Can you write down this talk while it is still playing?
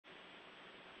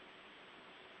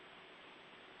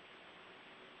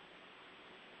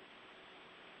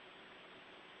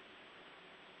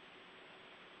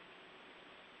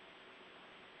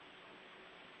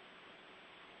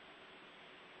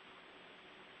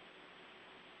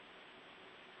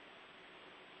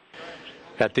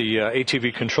At the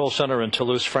ATV Control Center in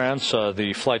Toulouse, France,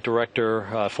 the flight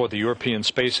director for the European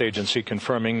Space Agency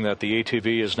confirming that the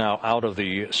ATV is now out of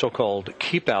the so-called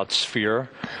keep-out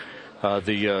sphere,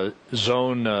 the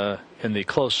zone in the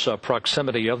close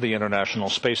proximity of the International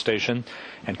Space Station,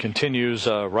 and continues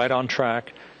right on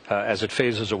track as it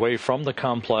phases away from the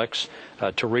complex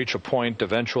to reach a point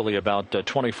eventually about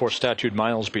 24 statute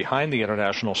miles behind the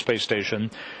International Space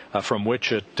Station, from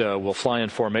which it will fly in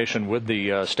formation with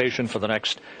the station for the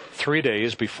next 3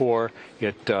 days before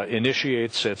it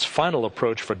initiates its final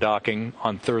approach for docking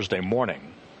on Thursday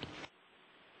morning.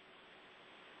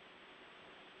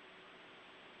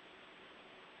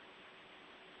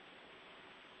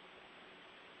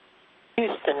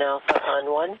 Houston Alpha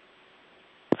on 1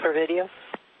 for video.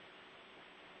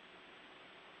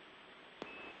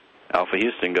 Alpha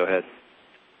Houston, go ahead.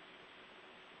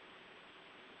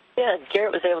 Yeah,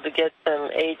 Garrett was able to get some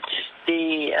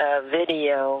HD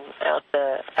video out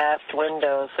the aft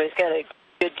window, so he's got a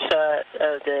good shot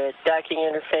of the docking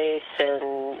interface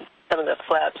and some of the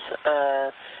flaps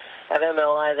of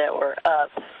MLI that were up.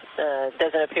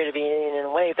 Doesn't appear to be anything in the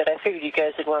way, but I figured you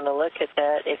guys would want to look at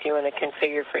that if you want to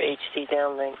configure for HD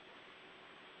downlink.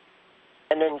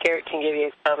 And then Garrett can give you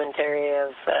a commentary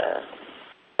of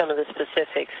some of the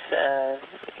specifics,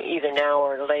 either now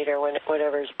or later,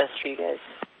 whatever is best for you guys.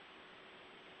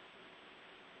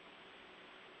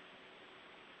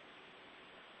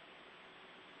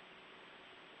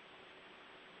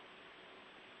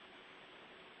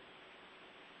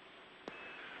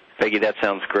 Peggy, that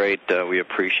sounds great. We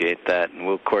appreciate that, and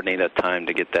we'll coordinate a time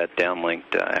to get that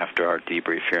downlinked after our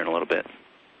debrief here in a little bit.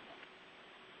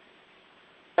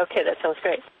 Okay, that sounds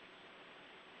great.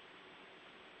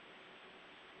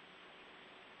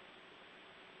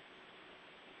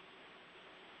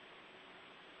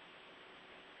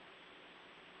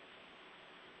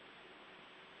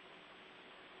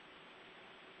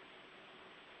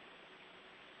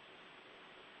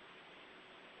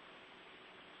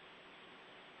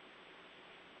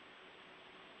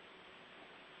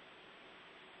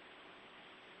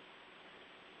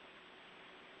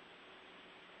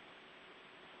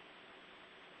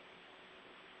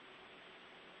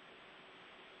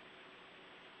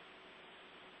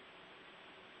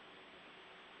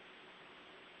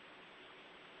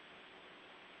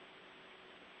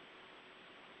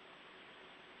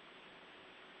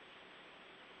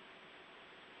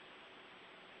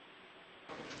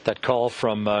 That call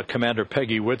from Commander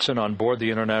Peggy Whitson on board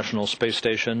the International Space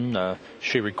Station.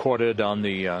 She recorded on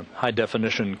the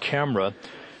high-definition camera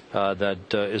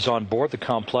that is on board the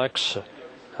complex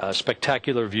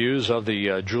spectacular views of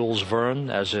the Jules Verne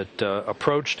as it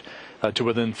approached to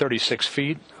within 36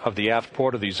 feet of the aft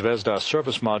port of the Zvezda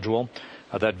service module.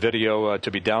 That video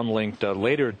to be downlinked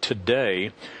later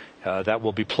today. That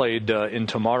will be played in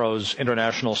tomorrow's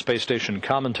International Space Station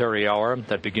Commentary Hour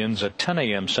that begins at 10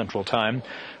 a.m. Central Time,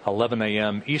 11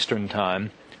 a.m. Eastern Time.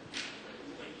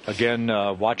 Again,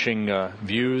 watching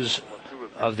views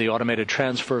of the automated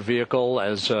transfer vehicle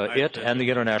as it and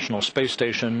the International Space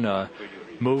Station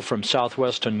move from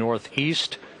southwest to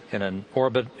northeast in an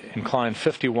orbit inclined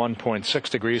 51.6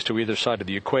 degrees to either side of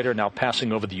the equator, now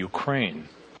passing over the Ukraine.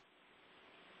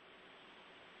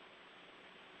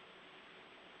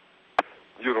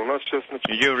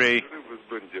 Yuri,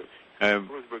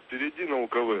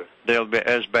 there'll be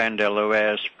S-band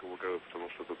LOS.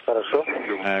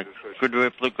 Could we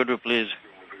please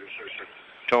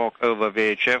talk over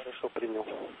VHF?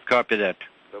 Copy that.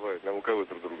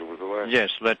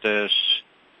 Yes, let us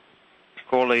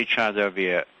call each other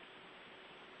via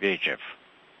VHF.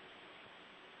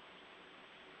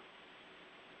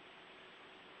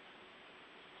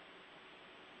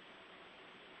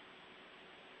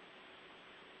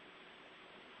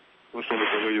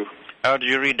 How do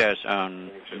you read us on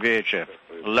VHF?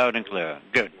 Loud and clear.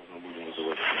 Good.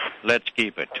 Let's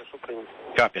keep it.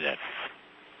 Copy that.